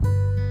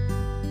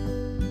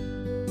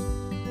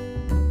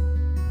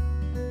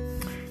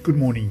Good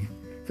morning.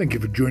 Thank you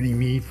for joining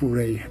me for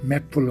a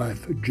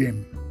Map4Life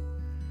Gem.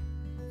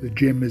 The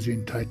gem is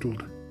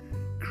entitled,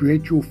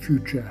 Create Your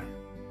Future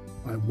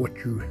by What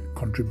You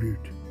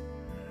Contribute.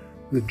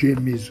 The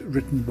gem is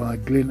written by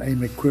Glenn A.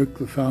 McQuirk,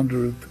 the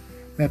founder of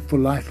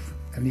Map4Life,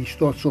 and he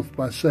starts off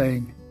by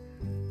saying,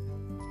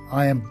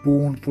 I am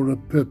born for a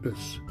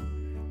purpose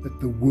that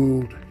the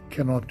world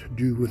cannot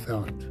do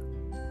without.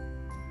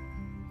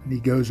 And he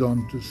goes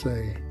on to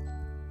say,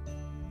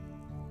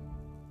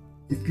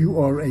 if you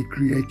are a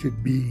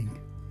created being,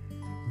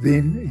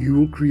 then you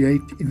will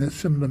create in a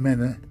similar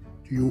manner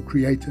to your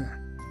Creator.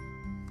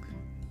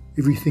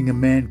 Everything a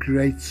man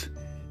creates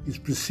is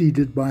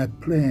preceded by a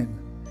plan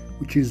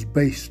which is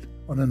based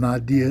on an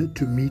idea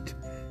to meet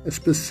a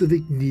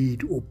specific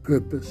need or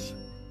purpose.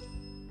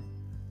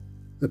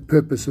 The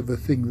purpose of a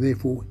thing,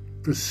 therefore,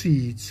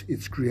 precedes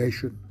its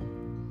creation.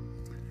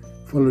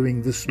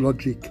 Following this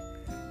logic,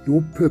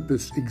 your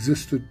purpose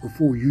existed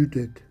before you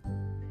did.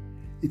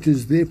 It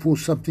is therefore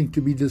something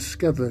to be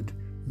discovered,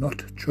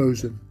 not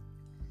chosen.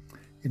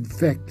 In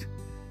fact,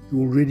 you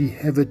already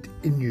have it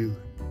in you,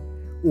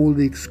 all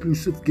the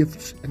exclusive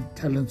gifts and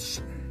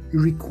talents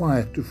you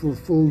require to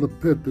fulfill the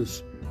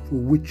purpose for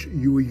which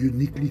you were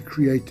uniquely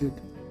created.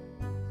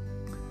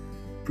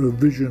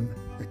 Provision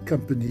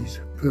accompanies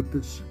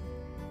purpose.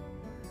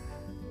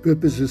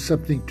 Purpose is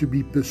something to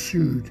be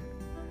pursued,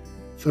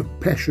 so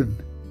passion,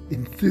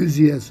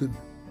 enthusiasm,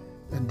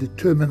 and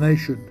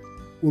determination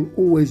will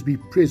always be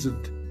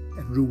present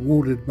and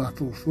rewarded by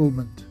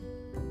fulfillment.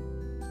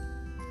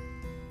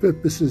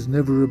 Purpose is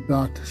never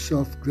about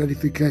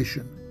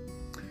self-gratification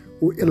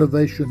or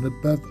elevation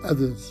above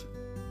others.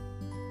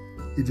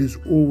 It is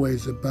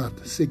always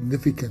about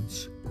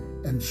significance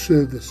and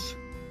service,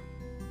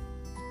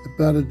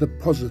 about a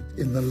deposit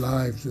in the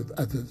lives of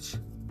others.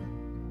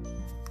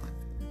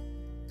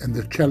 And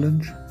the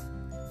challenge?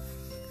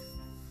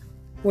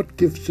 What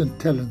gifts and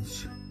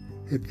talents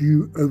have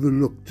you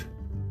overlooked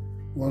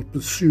while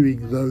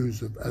pursuing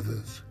those of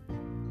others?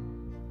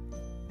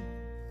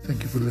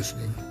 Thank you for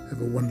listening.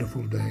 Have a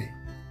wonderful day.